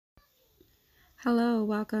Hello,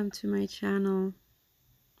 welcome to my channel,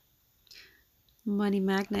 Money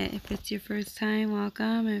Magnet. If it's your first time,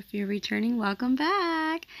 welcome. If you're returning, welcome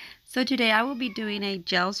back. So today I will be doing a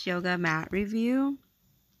Jelsyoga Mat review.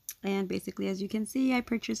 And basically, as you can see, I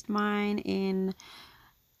purchased mine in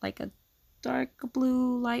like a dark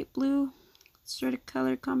blue, light blue sort of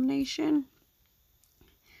color combination.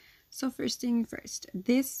 So first thing first,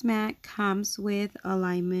 this mat comes with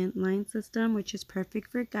alignment line system, which is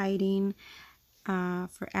perfect for guiding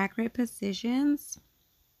for accurate positions.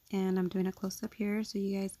 And I'm doing a close-up here so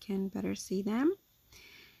you guys can better see them.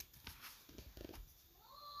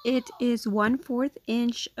 It is 1/4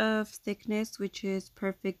 inch of thickness, which is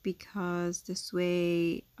perfect because this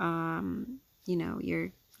way you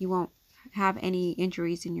won't have any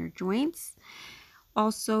injuries in your joints.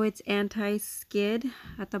 Also, it's anti-skid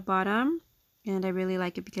at the bottom, and I really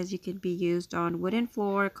like it because you can be used on wooden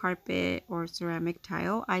floor, carpet, or ceramic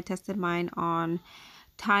tile. I tested mine on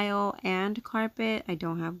tile and carpet. I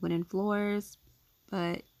don't have wooden floors,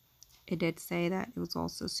 but it did say that it was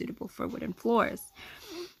also suitable for wooden floors.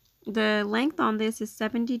 The length on this is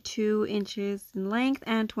 72 inches in length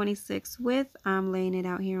and 26 width. I'm laying it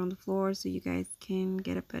out here on the floor so you guys can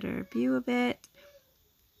get a better view of it.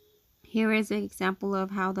 Here is an example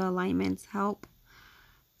of how the alignments help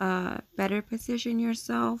better position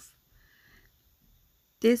yourself.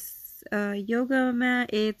 This yoga mat,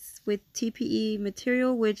 it's with TPE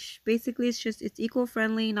material, which basically it's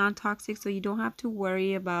eco-friendly, non-toxic, so you don't have to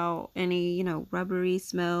worry about any rubbery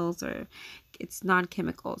smells, or it's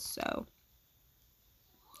non-chemicals, so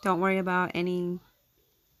don't worry about any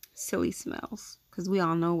silly smells because we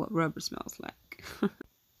all know what rubber smells like.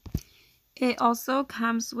 It also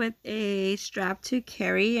comes with a strap to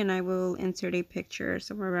carry, and I will insert a picture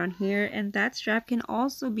somewhere around here. And that strap can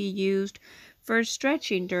also be used for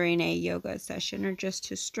stretching during a yoga session or just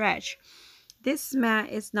to stretch. This mat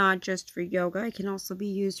is not just for yoga. It can also be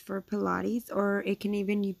used for Pilates, or it can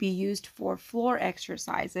even be used for floor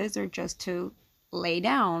exercises or just to lay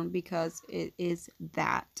down because it is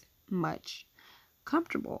that much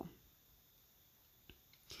comfortable.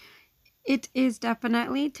 It is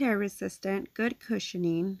definitely tear resistant, good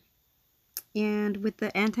cushioning, and with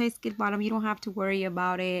the anti-skid bottom, you don't have to worry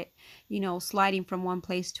about it, sliding from one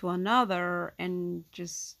place to another, and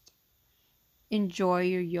just enjoy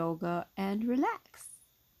your yoga and relax.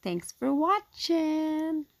 Thanks for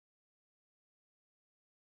watching.